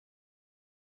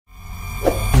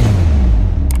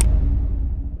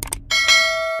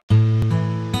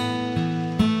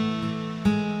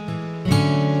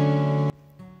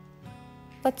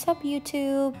What's up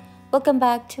YouTube? Welcome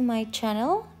back to my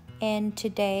channel, and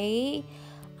today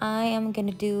I am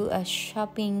gonna do a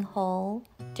shopping haul,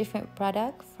 different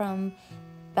product from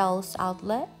Bealls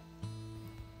Outlet.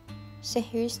 So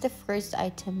here's the first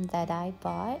item that I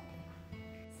bought.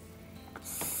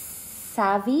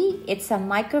 It's a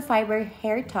microfiber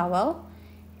hair towel,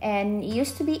 and it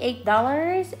used to be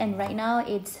 $8 and right now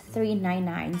it's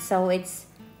 $3.99, so it's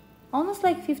almost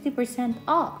like 50%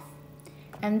 off.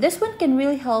 And this one can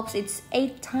really help. It's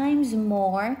 8 times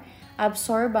more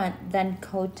absorbent than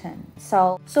cotton.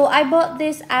 So I bought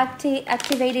this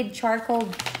activated charcoal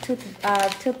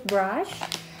toothbrush.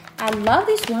 I love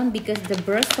this one because the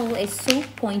bristle is so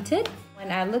pointed.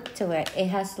 When I look to it, it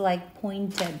has like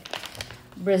pointed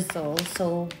bristle.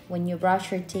 So when you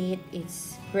brush your teeth,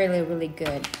 it's really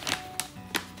good.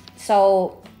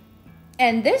 So,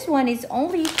 and this one is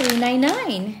only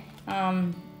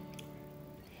 $3.99.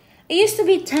 It used to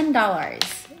be $10.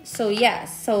 So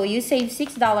yes, so you save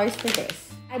 $6 for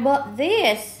this. I bought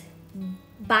this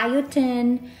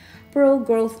Biotin Pro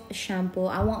Growth Shampoo.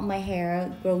 I want my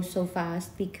hair grow so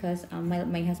fast because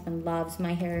my husband loves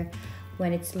my hair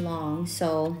when it's long.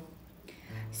 So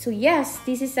yes,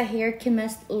 this is a Hair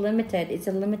Chemist Limited. It's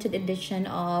a limited edition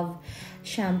of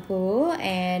shampoo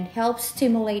and helps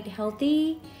stimulate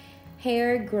healthy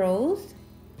hair growth.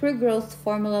 Pro-growth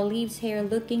formula leaves hair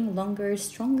looking longer,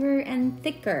 stronger, and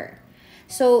thicker.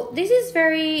 So this is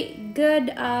very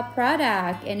good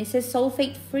product, and it says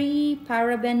sulfate-free,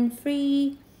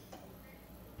 paraben-free,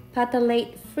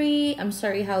 phthalate-free. I'm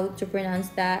sorry how to pronounce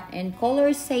that, and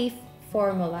color-safe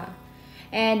formula.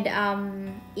 And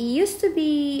it used to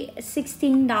be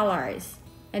 $16,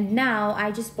 and now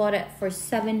I just bought it for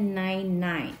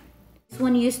 $7.99. This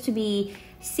one used to be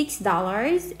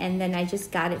 $6 and then I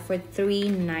just got it for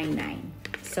 $3.99,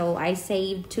 so I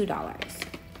saved $2.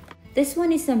 This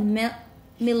one is a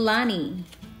Milani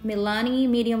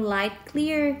medium light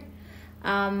clear.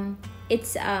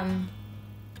 It's a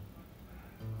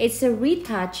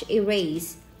retouch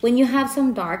erase. When you have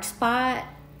some dark spot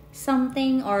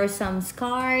something or some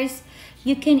scars,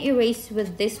 you can erase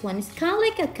with this one. It's kind of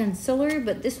like a concealer,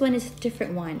 but this one is a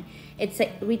different one. It's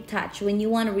a retouch when you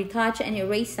want to retouch and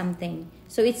erase something.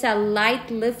 So it's a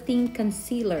light lifting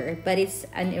concealer, but it's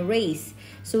an erase.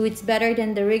 So it's better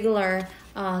than the regular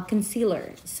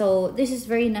concealer. So this is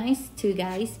very nice too,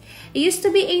 guys. It used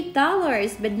to be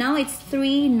 $8, but now it's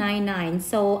 $3.99.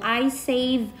 So I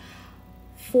save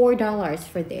 $4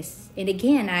 for this. And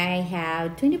again, I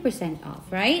have 20% off,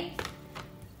 right?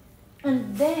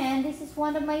 And then this is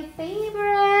one of my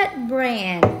favorite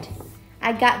brand.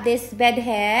 I got this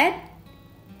Bedhead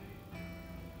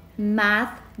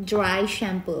Matte Dry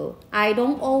Shampoo. I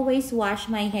don't always wash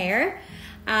my hair.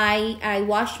 I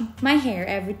wash my hair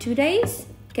every 2 days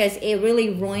because it really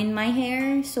ruined my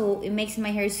hair. So it makes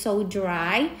my hair so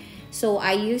dry. So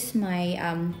I use my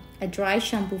a dry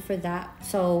shampoo for that.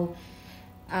 So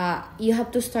you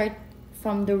have to start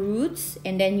from the roots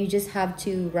and then you just have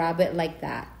to rub it like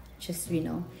that. Just, you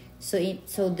know, so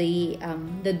the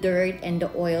dirt and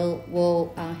the oil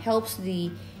will helps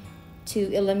to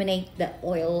eliminate the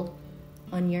oil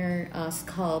on your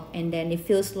scalp, and then it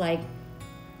feels like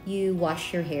you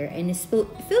wash your hair, and it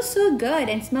feels so good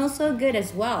and smells so good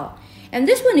as well. And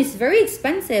this one is very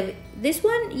expensive. This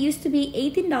one used to be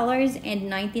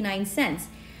 $18.99,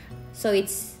 so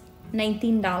it's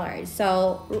 $19.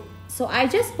 So I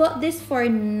just bought this for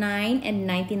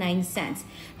 $9.99.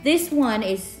 This one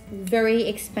is very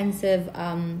expensive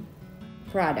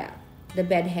product, the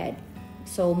Bedhead.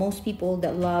 So most people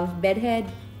that love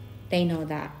Bedhead, they know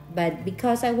that. But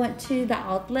because I went to the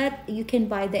outlet, you can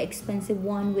buy the expensive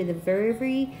one with a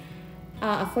very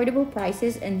affordable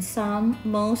prices, and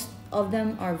most of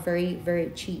them are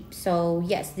very cheap. So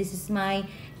yes, this is my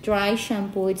dry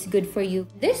shampoo. It's good for you.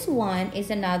 This one is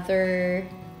another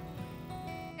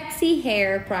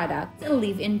hair product, a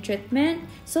leave-in treatment.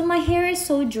 So my hair is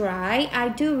so dry, I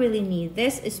do really need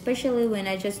this, especially when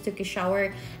I just took a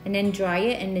shower and then dry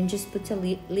it and then just put a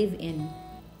leave-in.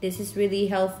 This is really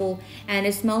helpful and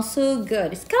it smells so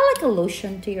good. It's kind of like a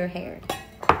lotion to your hair.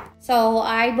 So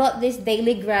I bought this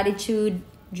daily gratitude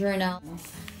journal.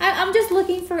 I'm just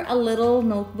looking for a little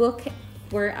notebook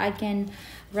where I can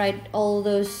write all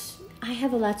those. I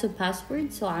have a lot of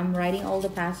passwords, so I'm writing all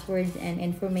the passwords and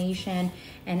information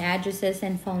and addresses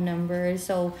and phone numbers.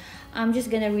 So I'm just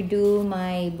gonna redo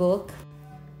my book.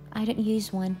 I don't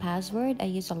use one password. I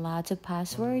use a lot of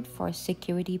password for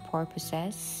security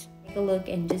purposes. Take a look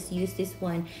and just use this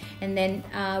one, and then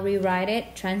rewrite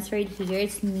it, transfer it here.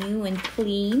 It's new and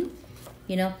clean,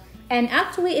 you know. And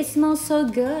actually it smells so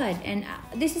good, and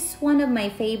this is one of my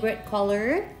favorite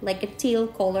color, like a teal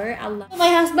color. I love.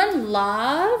 My husband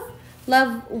love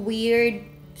weird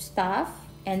stuff,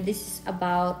 and this is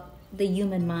about the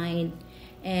human mind.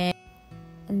 And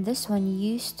this one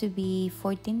used to be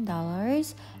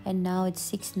 $14 and now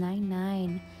it's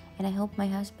 $6.99, and I hope my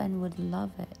husband would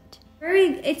love it.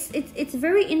 It's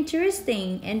very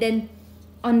interesting. And then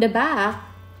on the back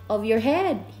of your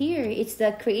head here, it's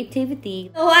the creativity.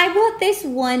 So I bought this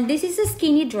one. This is a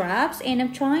skinny drops, and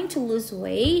I'm trying to lose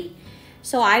weight,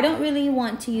 so I don't really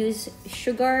want to use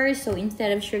sugar. So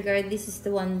instead of sugar, this is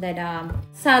the one that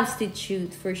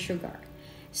substitute for sugar.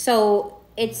 So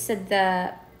it's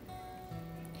the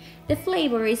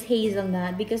flavor is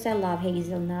hazelnut, because I love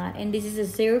hazelnut, and this is a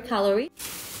 0 calorie.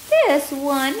 This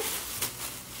one,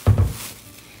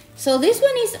 so this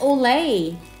one is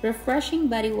Olay Refreshing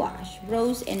Body Wash,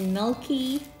 Rose and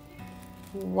Milky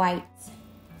White.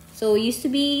 So it used to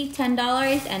be $10,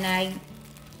 and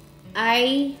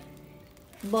I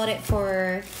bought it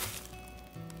for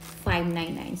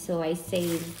 $5.99, so I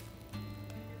saved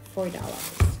 $4.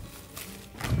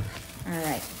 All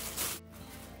right.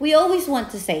 We always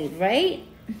want to save, right?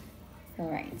 All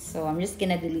right, so I'm just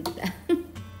gonna delete that.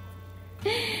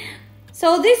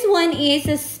 So this one is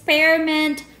a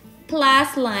spearmint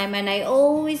plus lime, and I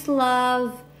always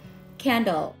love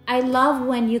candle. I love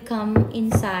when you come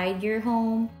inside your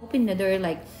home, open the door,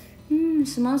 like,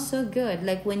 smells so good.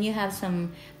 Like when you have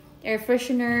some air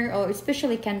freshener, or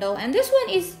especially candle. And this one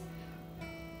is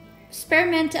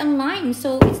spearmint and lime,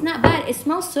 so it's not bad. It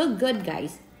smells so good,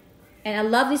 guys. And I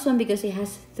love this one because it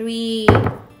has 3,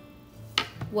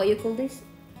 what you call this?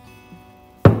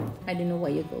 I don't know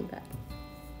what you call that.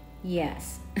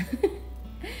 Yes.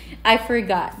 I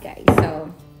forgot, guys.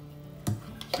 So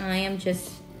I am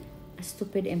just a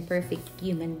stupid, imperfect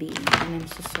human being, and I'm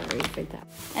so sorry for that.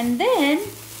 And then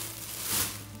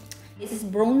this is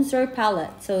bronzer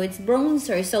palette. So it's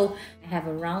bronzer. So I have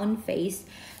a round face,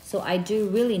 so I do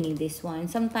really need this one.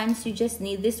 Sometimes you just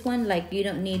need this one, like you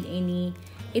don't need any.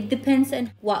 It depends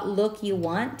on what look you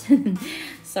want.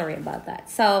 Sorry about that.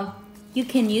 So you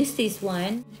can use this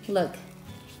one. Look,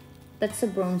 that's a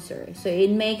bronzer. So it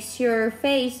makes your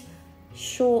face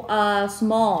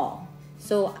small.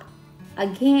 So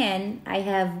again, I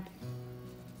have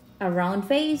a round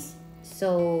face.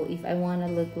 So if I want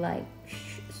to look like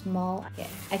small,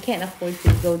 I can't afford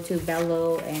to go to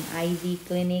Belo and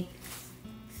aiveeclinic.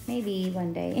 Maybe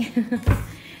one day.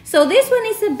 So this one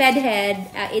is a bed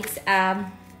head. It's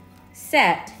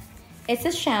set. It's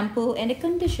a shampoo and a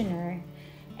conditioner,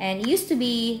 and it used to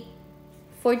be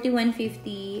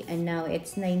 $41.50, and now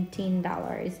it's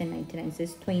 $19.99.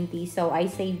 It's 20, so I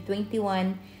saved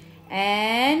 21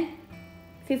 and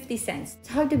 50 cents. It's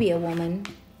hard to be a woman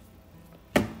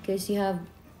because you have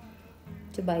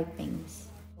to buy things.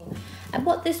 I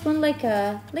bought this one like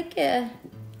a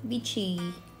beachy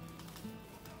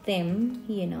theme,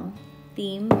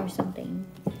 theme or something.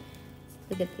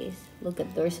 Look at this. Look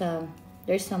at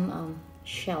there's some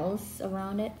shells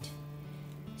around it.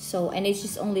 So, and it's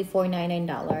just only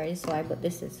 $4.99. So I bought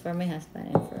this is for my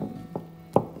husband and for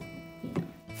me.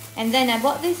 And then I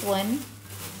bought this one.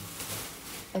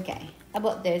 Okay, I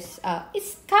bought this.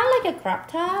 It's kind of like a crop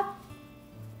top.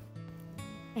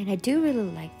 And I do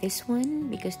really like this one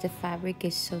because the fabric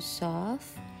is so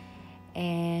soft,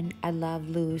 and I love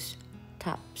loose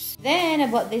tops. Then I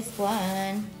bought this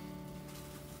one.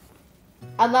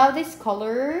 I love this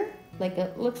color, like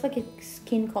it looks like a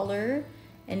skin color,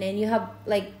 and then you have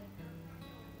like,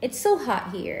 it's so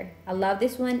hot here. I love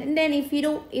this one. And then if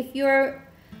you're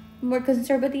more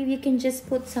conservative, you can just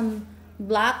put some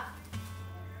black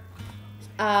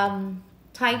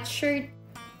tight shirt.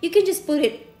 You can just put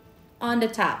it on the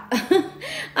top.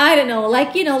 I don't know,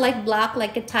 like like black,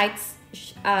 like a tight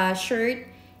shirt,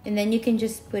 and then you can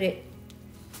just put it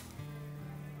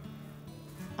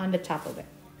on the top of it.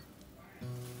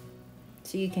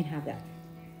 So you can have that.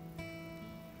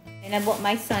 And I bought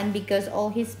my son because all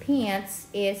his pants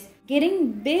is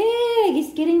getting big.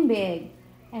 It's getting big.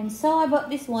 And so I bought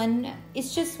this one.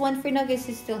 It's just one for now because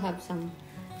he still have some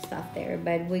stuff there.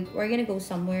 But we're gonna go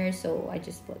somewhere, so I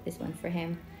just bought this one for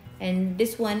him. And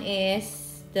this one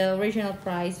is, the original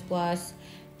price was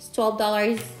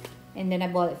 $12, and then I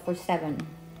bought it for $7.99,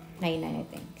 I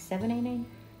think. $7.99?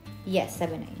 Yes,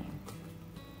 $7.99.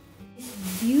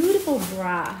 This beautiful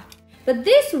bra. But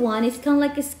this one is kind of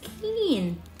like a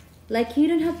skin. Like you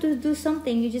don't have to do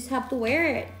something, you just have to wear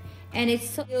it. And it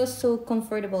feels so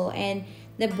comfortable. And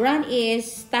the brand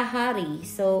is Tahari.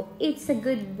 So it's a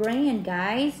good brand,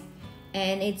 guys.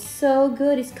 And it's so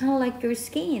good. It's kind of like your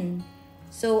skin.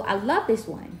 So I love this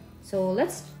one. So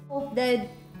let's Hope that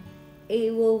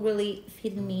it will really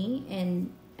fit me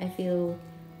and I feel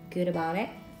good about it.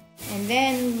 And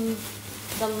then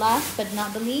the last but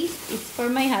not the least is for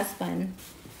my husband.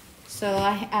 So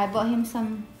I bought him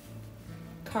some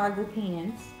cargo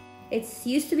pants. It's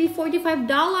used to be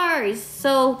 $45.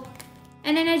 So,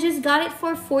 and then I just got it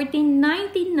for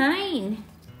 $14.99.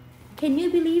 Can you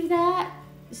believe that?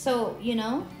 So, you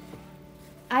know,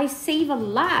 I save a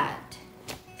lot.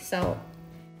 So,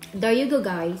 there you go,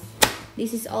 guys.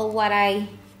 This is all what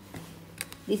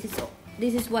this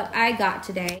is what I got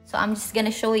today. So I'm just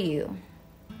gonna show you.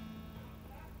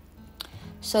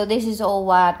 So this is all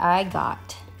what I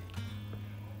got.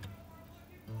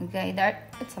 Okay,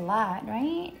 that's a lot,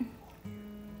 right?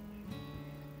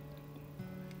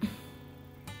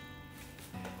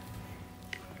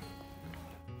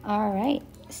 All right.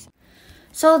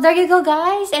 So there you go,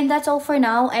 guys, and that's all for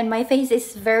now. And my face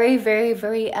is very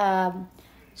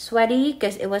sweaty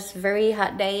because it was very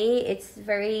hot day.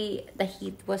 The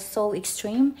heat was so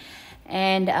extreme.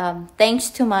 And thanks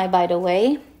to by the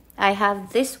way, I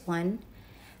have this one,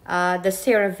 the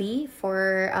CeraVe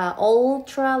for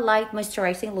ultra light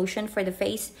moisturizing lotion for the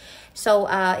face. So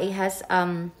it has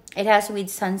with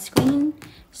sunscreen.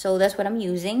 So that's what I'm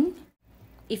using.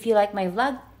 If you like my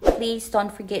vlog, please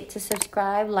don't forget to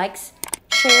subscribe, likes,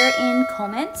 share, and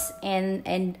comments.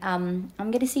 And I'm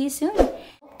gonna see you soon.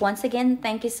 Once again,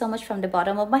 thank you so much from the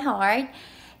bottom of my heart.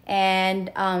 And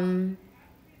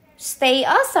stay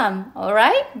awesome. All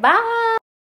right, bye.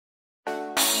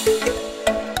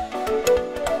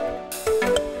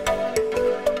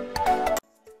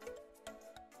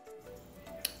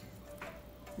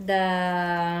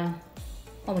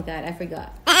 Oh my god, I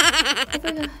forgot.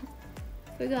 I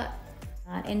forgot.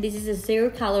 And this is a 0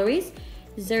 calories,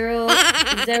 zero.